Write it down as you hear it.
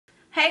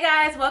Hey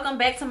guys, welcome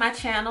back to my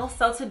channel.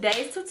 So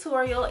today's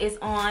tutorial is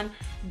on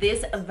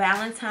this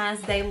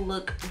Valentine's Day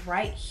look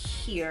right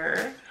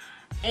here.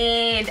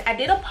 And I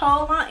did a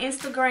poll on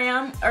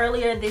Instagram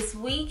earlier this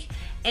week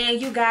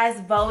and you guys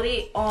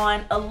voted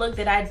on a look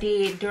that I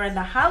did during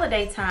the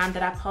holiday time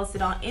that I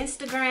posted on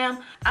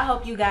Instagram. I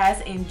hope you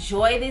guys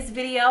enjoy this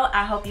video.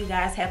 I hope you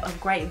guys have a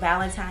great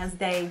Valentine's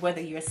Day,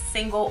 whether you're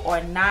single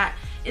or not.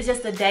 It's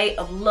just a day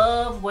of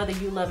love, whether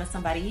you're loving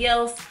somebody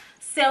else,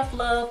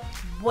 self-love,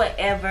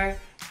 whatever.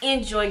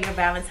 Enjoy your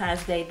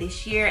Valentine's Day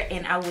this year,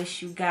 and I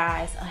wish you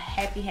guys a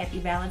happy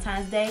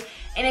Valentine's Day.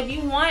 And if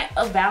you want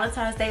a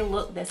Valentine's Day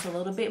look that's a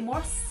little bit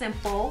more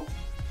simple,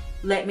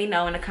 let me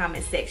know in the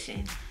comment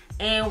section.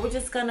 And we're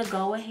just gonna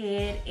go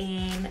ahead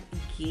and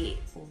get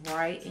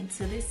right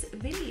into this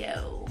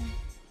video.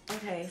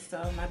 Okay,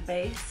 so my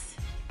base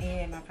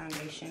and my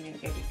foundation and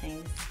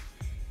everything's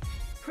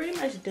pretty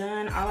much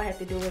done. All I have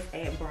to do is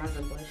add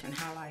bronzer, blush, and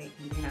highlight,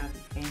 and then I'll be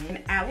finished.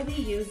 And I will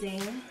be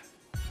using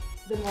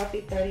the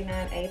Morphe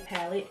 39A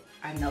palette.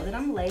 I know that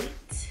I'm late.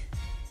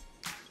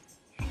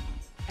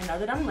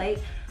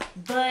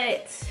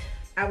 But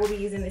I will be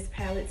using this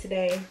palette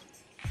today.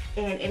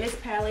 And in this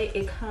palette,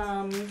 it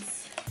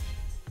comes,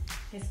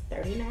 it's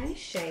 39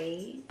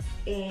 shades.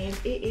 And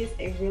it is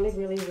a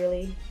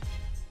really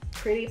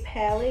pretty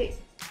palette.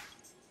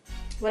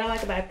 What I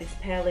like about this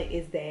palette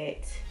is that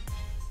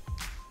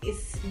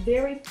it's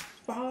very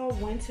fall,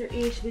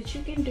 winter-ish, but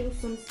you can do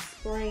some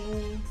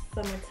spring,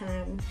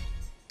 summertime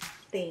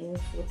things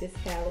with this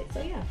palette.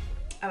 So yeah,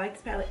 I like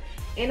this palette.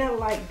 And I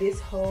like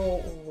this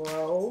whole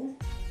row.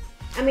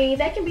 I mean,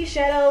 that can be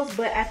shadows,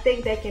 but I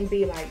think that can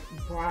be like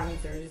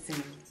bronzers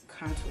and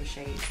contour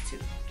shades too.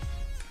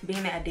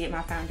 Being that I did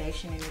my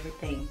foundation and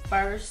everything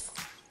first,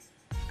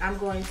 I'm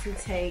going to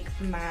take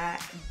my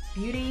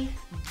Beauty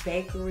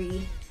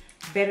Bakery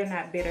Better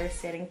Not Bitter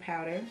setting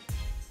powder.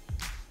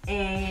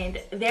 And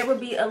there will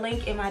be a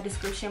link in my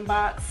description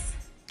box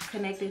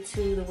connected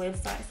to the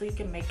website so you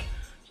can make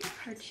your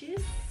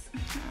purchase.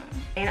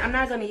 And I'm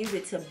not going to use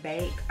it to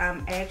bake.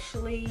 I'm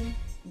actually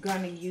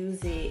going to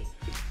use it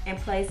in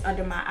place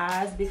under my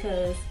eyes,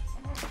 because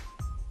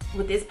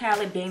with this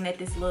palette, being that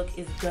this look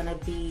is going to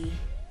be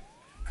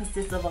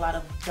consist of a lot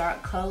of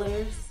dark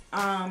colors,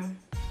 I'm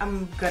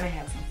going to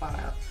have some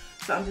fallout.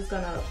 So I'm just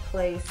going to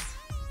place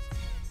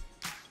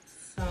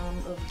some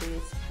of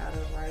this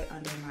powder right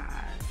under my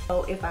eyes.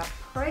 So if I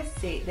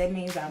press it, that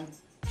means I'm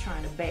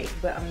trying to bake,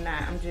 but I'm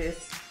not. I'm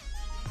just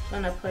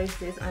gonna place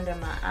this under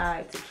my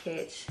eye to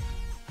catch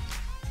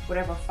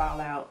whatever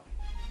fallout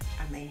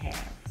I may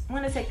have. I'm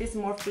gonna take this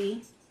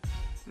Morphe,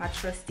 my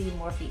trusty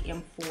Morphe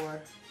M4.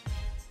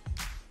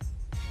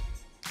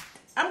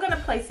 I'm gonna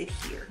place it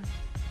here,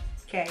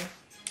 okay?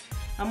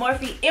 A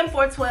Morphe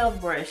M412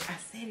 brush. I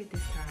said it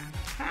this time.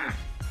 Ha!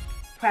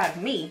 Proud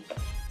of me.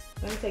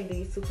 I'm gonna take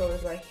these two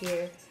colors right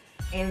here,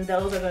 and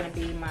those are gonna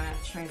be my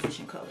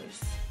transition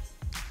colors.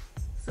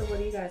 So what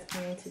are you guys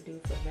planning to do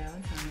for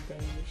Valentine's Day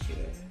this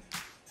year?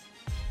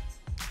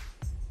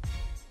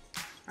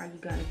 Are you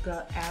gonna go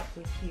out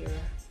with your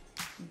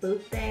boo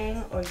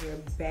thing or your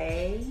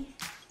bae?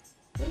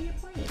 What are your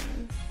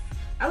plans?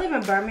 I live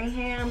in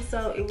Birmingham,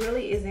 so it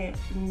really isn't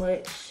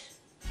much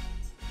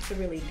to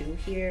really do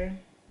here.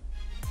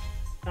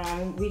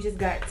 We just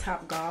got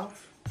Top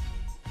Golf,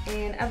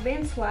 and I've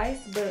been twice,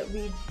 but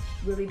we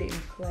really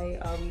didn't play.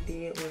 All we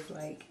did was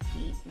like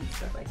eat and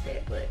stuff like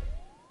that, but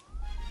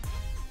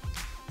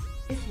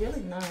it's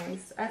really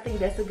nice. I think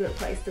that's a good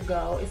place to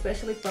go,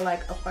 especially for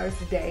like a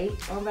first date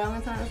on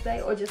Valentine's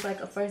Day, or just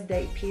like a first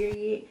date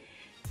period.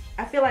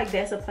 I feel like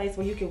that's a place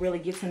where you can really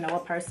get to know a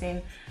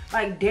person.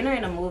 Like dinner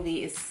and a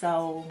movie is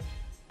so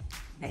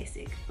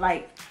basic.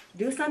 Like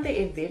do something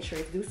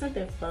adventurous, do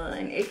something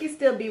fun. It can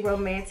still be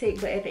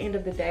romantic, but at the end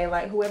of the day,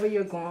 like whoever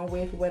you're going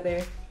with,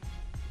 whether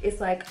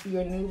it's like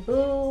your new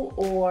boo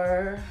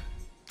or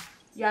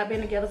y'all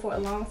been together for a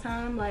long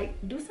time, like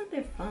do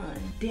something fun.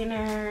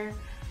 Dinner,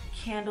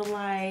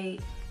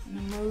 candlelight, in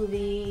a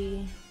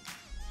movie,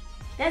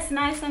 that's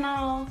nice and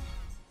all,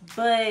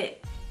 but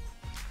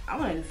I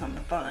want to do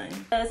something fun.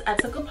 Because I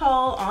took a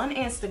poll on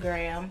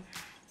Instagram,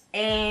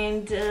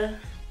 and it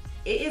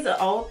is an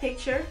old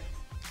picture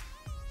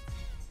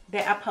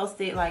that I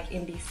posted like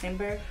in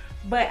December,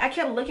 but I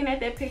kept looking at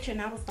that picture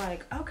and I was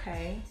like,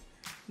 okay,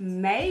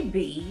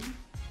 maybe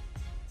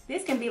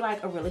this can be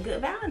like a really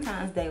good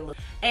Valentine's Day look.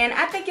 And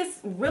I think it's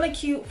really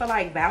cute for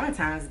like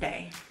Valentine's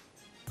Day.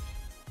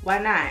 Why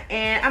not?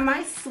 And I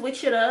might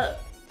switch it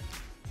up.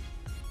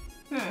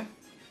 I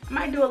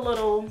might do a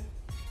little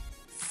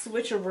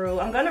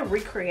switcheroo. I'm gonna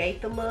recreate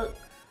the look,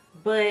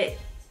 but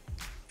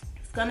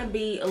it's gonna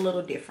be a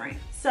little different.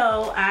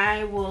 So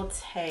I will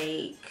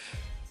take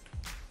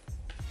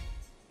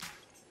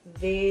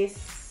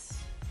this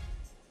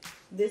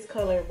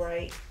color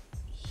right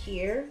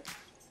here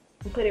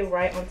and put it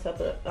right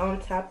on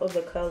top of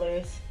the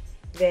colors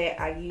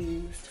that I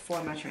used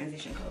for my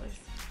transition colors.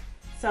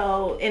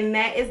 So, and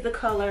that is the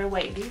color,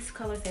 wait, these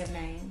colors have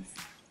names.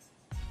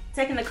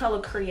 Taking the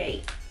color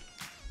Create.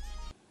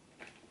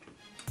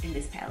 in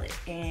this palette.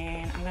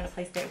 And I'm gonna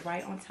place that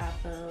right on top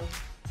of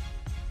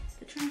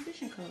the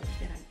transition colors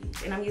that I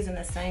use. And I'm using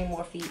the same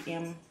Morphe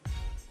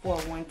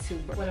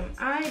M412. What am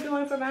I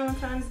doing for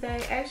Valentine's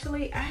Day?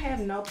 Actually, I have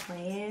no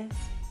plans.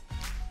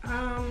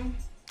 I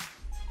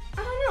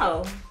don't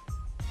know.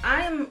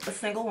 I am a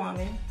single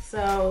woman,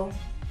 so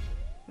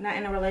not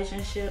in a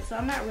relationship, so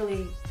I'm not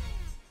really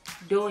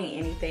doing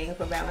anything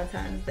for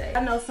Valentine's Day.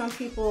 I know some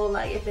people,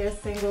 like, if they're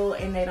single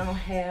and they don't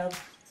have,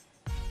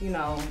 you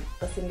know,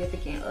 a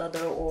significant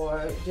other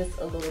or just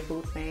a little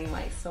boo thing,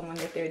 like someone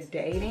that they're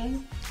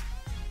dating,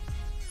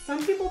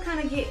 some people kind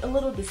of get a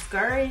little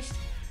discouraged.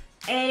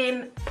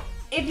 And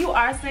if you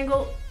are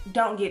single,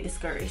 don't get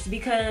discouraged,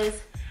 because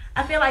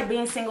I feel like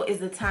being single is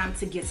the time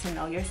to get to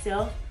know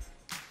yourself.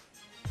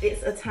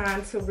 It's a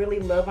time to really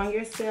love on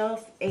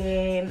yourself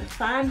and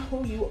find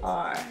who you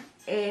are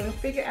and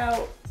figure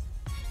out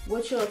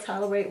what you'll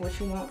tolerate, what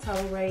you won't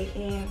tolerate,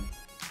 and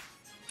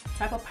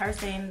type of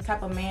person,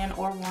 type of man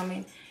or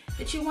woman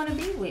that you want to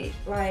be with.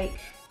 Like,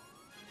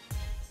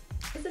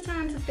 it's a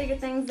time to figure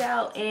things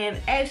out, and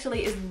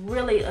actually it's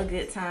really a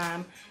good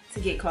time to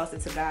get closer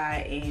to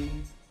God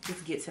and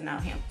just get to know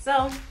him.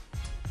 So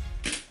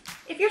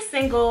if you're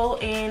single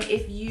and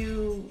if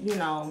you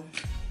know,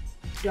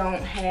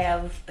 don't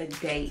have a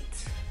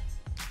date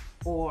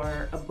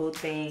or a boo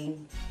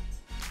thing,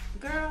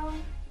 girl,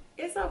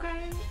 it's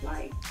okay.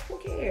 Like, who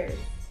cares?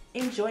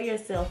 Enjoy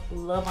yourself,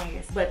 love on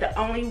yourself. But the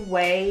only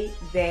way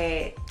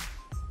that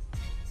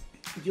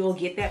you'll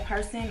get that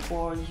person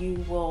or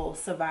you will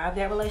survive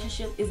that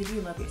relationship is if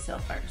you love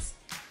yourself first.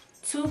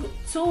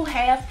 Two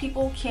half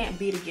people can't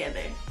be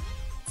together.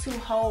 Two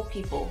whole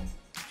people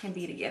can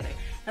be together.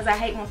 Because I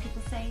hate when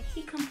people say,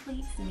 he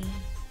completes me.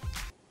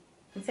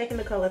 I'm taking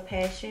the color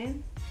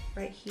Passion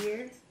right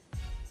here,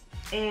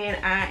 and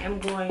I am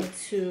going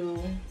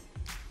to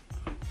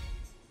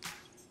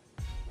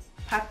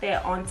pop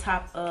that on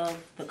top of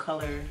the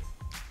color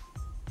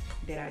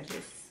that I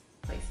just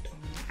placed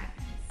on my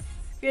eyes.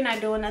 If you're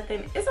not doing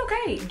nothing, it's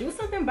okay. Do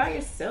something by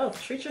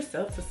yourself. Treat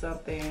yourself to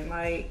something.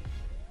 Like,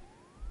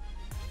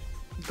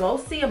 go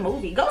see a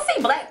movie. Go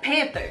see Black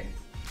Panther.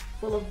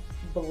 Full of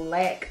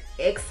black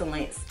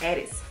excellence at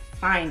its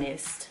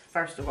finest.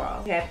 First of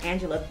all, we have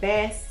Angela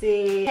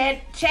Bassett,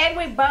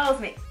 Chadwick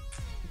Boseman,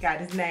 got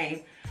his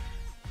name.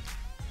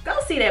 Go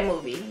see that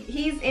movie.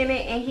 He's in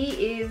it, and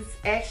he is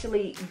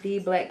actually the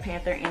Black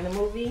Panther in the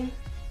movie.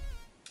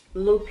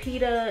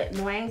 Lupita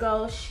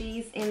Nyong'o,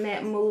 she's in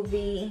that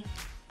movie,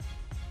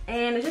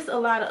 and just a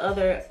lot of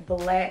other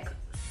black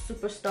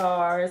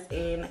superstars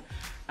and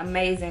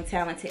amazing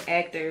talented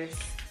actors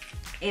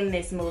in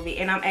this movie.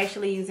 And I'm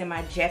actually using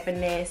my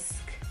Japanese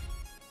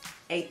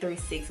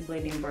 836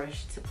 blending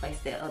brush to place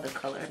that other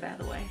color, by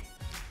the way.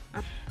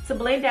 To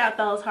blend out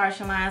those harsh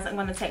lines, I'm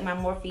going to take my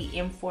Morphe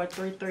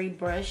M433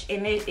 brush,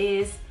 and it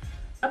is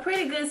a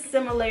pretty good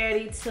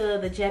similarity to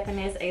the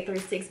Japanese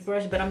 836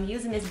 brush, but I'm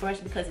using this brush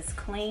because it's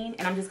clean,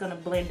 and I'm just going to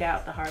blend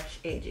out the harsh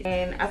edges.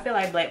 And I feel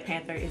like Black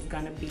Panther is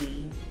going to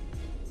be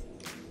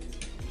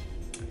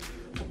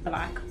a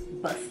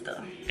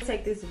blockbuster.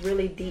 Take this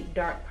really deep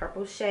dark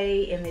purple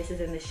shade, and this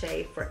is in the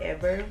shade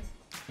Forever.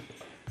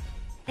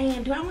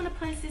 And do I want to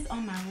place this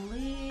on my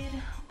lid,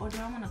 or do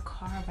I want to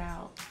carve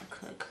out a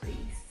cut crease?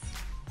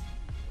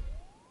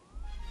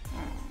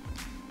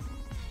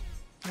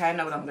 Okay, I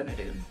know what I'm gonna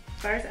do.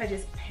 First, I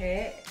just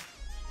pat,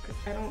 because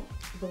I don't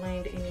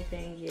blend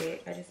anything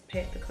yet. I just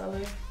pat the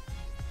color.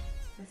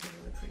 That's a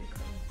really pretty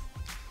color.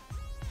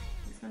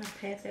 I'm just gonna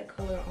pat that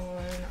color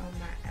on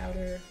my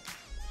outer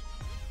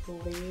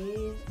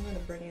lid. I'm gonna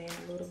bring it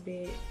in a little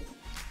bit.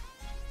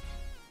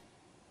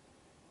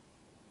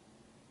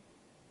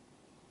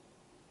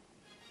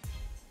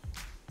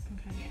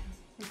 Okay, yeah,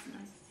 it's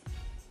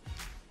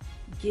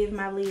nice. Give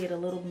my lid a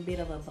little bit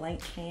of a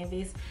blank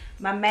canvas.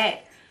 My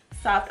MAC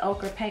Soft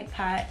Ochre paint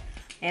pot,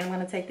 and I'm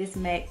going to take this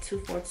MAC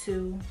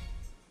 242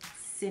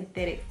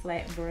 synthetic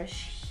flat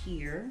brush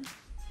here.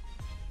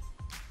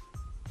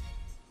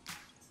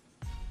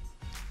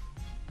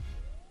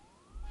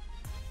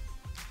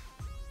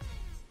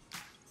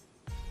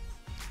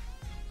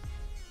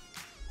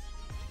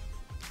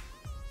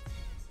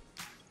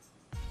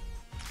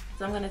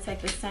 So I'm going to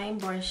take the same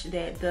brush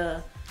that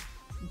the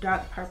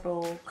dark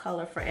purple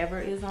color Forever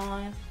is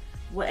on.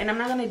 And I'm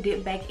not going to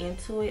dip back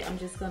into it. I'm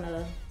just going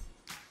to,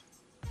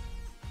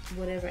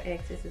 whatever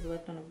excess is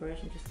left on the brush,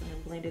 I'm just going to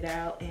blend it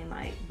out and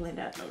like blend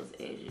out those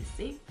edges.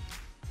 See?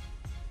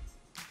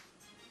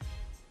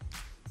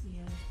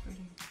 Yeah, that's pretty.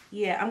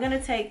 Yeah, I'm going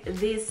to take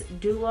this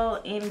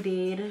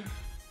duo-ended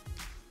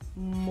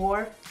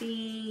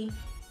Morphe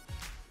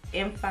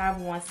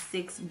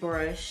M516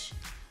 brush,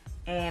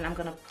 and I'm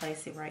going to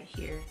place it right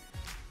here.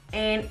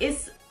 And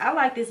I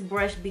like this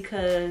brush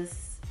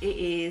because it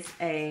is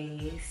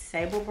a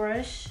sable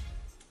brush.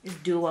 It's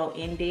duo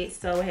ended,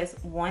 so it has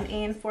one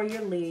end for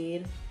your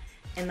lid,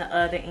 and the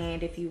other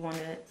end if you want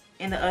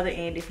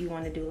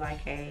to, do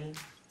like a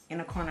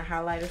inner corner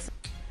highlight or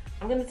something.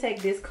 I'm gonna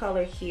take this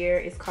color here.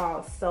 It's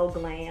called So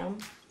Glam.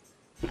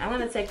 I'm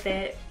gonna take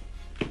that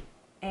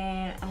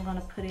and I'm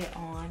gonna put it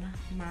on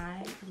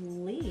my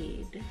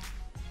lid.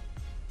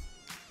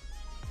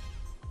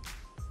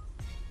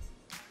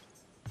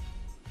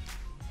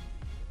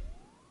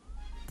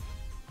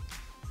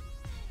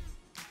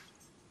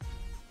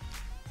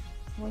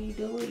 When you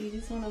do it, you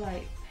just want to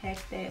like pack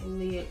that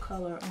lid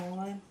color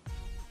on,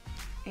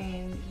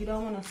 and you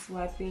don't want to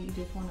swipe it, you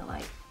just want to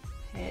like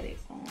pat it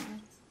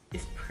on.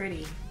 It's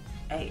pretty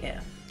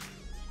AF.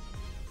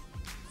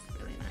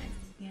 It's really nice.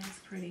 Yeah, it's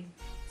pretty.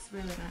 It's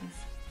really nice.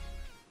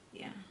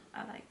 Yeah,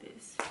 I like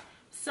this.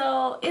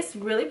 So it's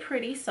really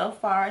pretty so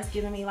far. It's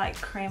giving me like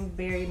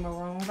cranberry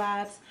maroon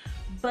vibes,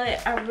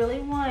 but I really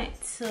want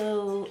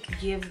to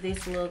give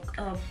this look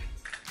a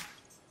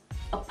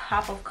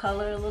pop of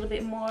color a little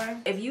bit more.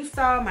 If you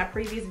saw my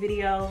previous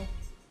video,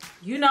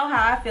 you know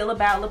how I feel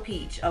about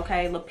LaPeach,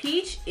 okay?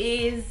 LaPeach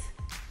is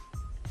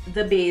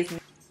the business.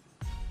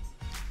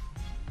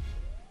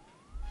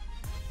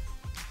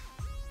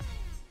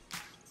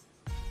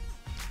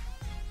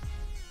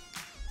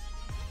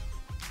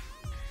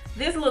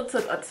 This look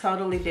took a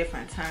totally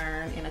different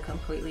turn in a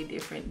completely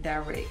different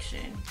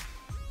direction.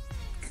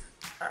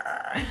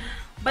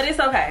 But it's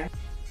okay.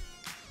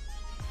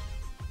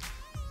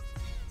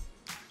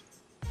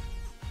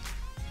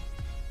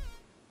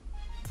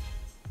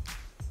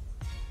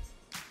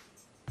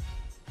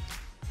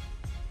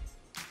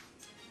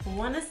 I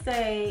want to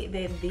say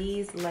that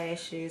these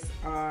lashes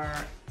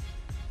are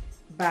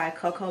by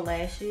Coco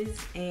Lashes,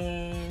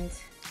 and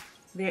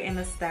they're in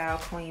the style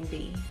Queen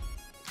Bee.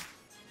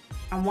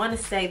 I want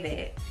to say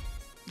that,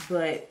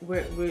 but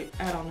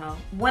I don't know.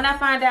 When I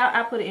find out,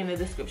 I'll put it in the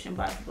description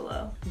box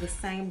below. The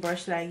same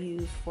brush that I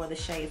use for the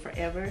shade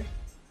Forever,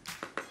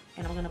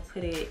 and I'm gonna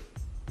put it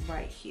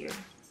right here.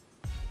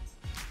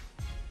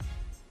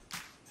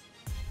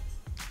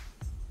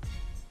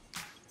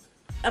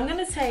 I'm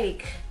gonna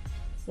take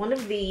one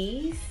of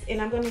these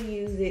and I'm gonna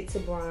use it to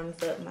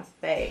bronze up my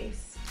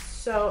face.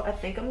 So I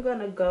think I'm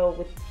gonna go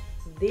with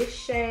this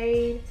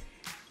shade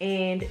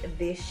and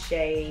this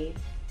shade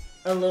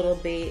a little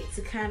bit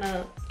to kind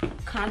of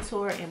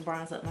contour and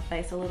bronze up my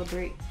face a little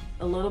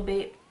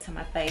bit to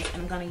my face.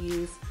 And I'm gonna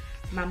use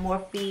my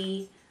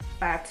Morphe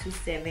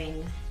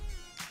 527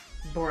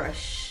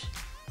 brush.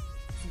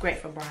 It's great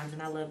for bronzing.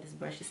 I love this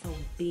brush. It's so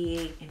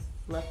big and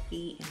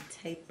fluffy and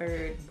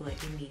tapered, but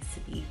it needs to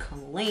be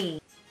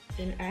clean.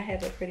 And I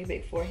have a pretty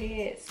big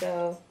forehead,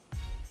 so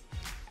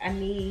I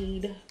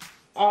need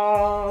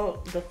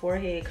all the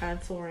forehead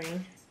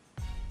contouring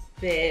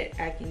that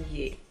I can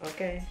get,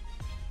 okay?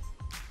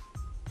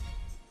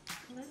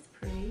 Well, that's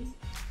pretty.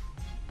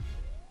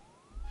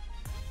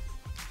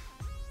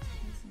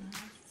 That's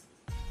nice.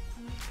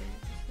 I like that.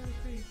 That's really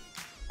pretty.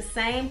 The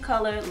same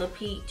color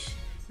LaPeach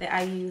that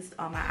I used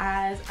on my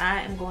eyes, I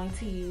am going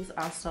to use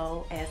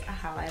also as a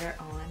highlighter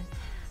on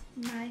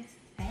my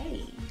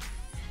face.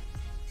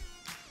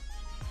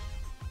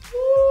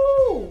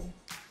 Woo!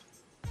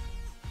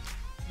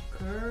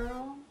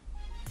 Girl,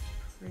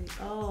 pretty.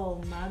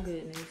 Oh my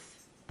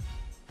goodness.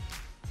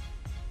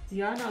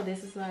 Y'all know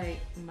this is like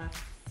my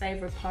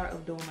favorite part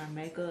of doing my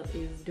makeup,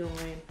 is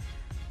doing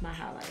my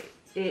highlight.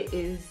 It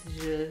is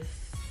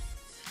just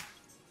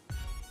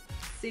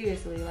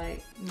seriously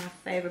like my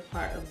favorite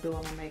part of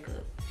doing my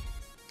makeup.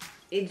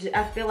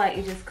 I feel like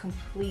it just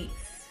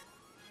completes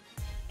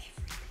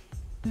everything.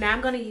 Now I'm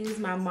gonna use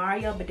my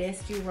Mario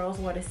Badescu Rose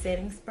Water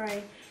Setting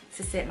Spray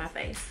to set my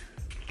face.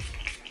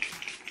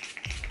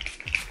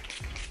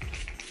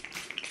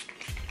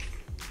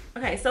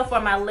 Okay, so for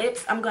my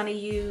lips, I'm gonna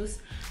use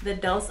the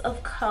Dose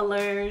of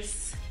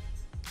Colors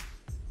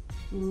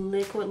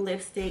liquid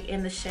lipstick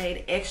in the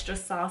shade Extra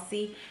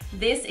Saucy.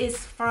 This is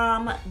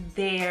from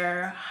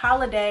their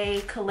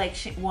holiday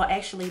collection, well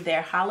actually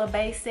their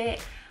Holibae set,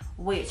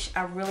 which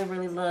I really,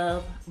 really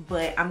love,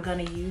 but I'm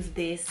gonna use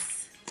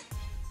this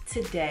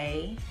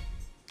today.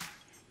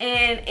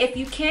 And if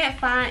you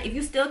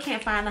still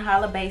can't find the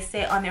Holibae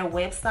set on their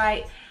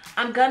website,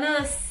 I'm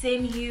gonna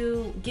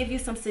give you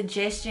some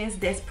suggestions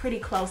that's pretty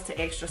close to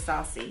Extra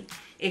Saucy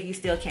if you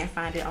still can't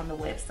find it on the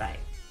website.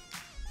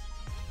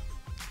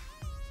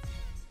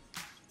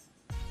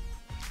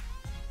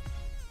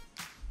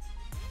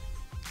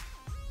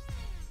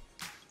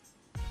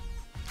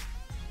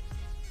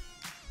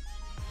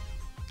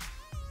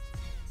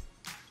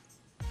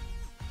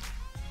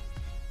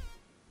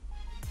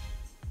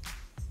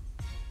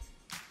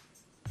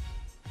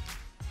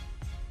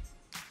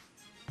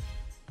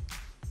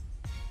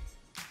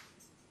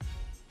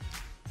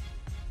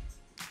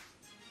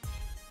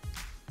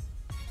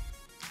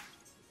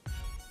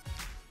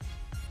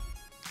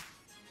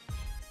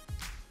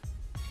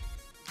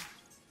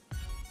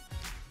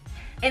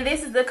 And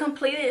this is the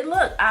completed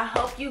look. I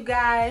hope you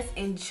guys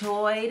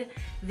enjoyed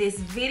this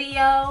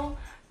video.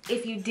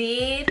 If you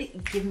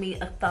did, give me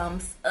a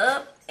thumbs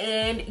up,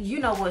 and you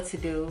know what to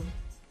do.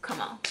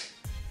 Come on.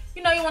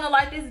 You know you want to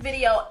like this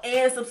video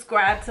and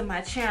subscribe to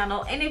my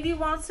channel. And if you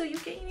want to, you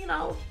can,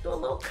 do a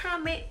little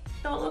comment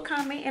throw a little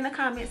comment in the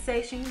comment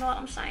section. You know what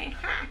I'm saying?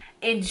 Hi.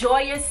 Enjoy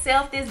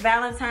yourself this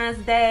Valentine's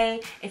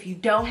Day. If you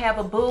don't have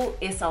a boo,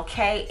 it's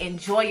okay.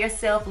 Enjoy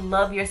yourself,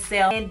 love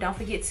yourself, and don't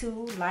forget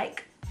to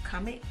like,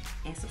 comment,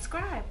 and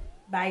subscribe.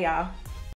 Bye, y'all.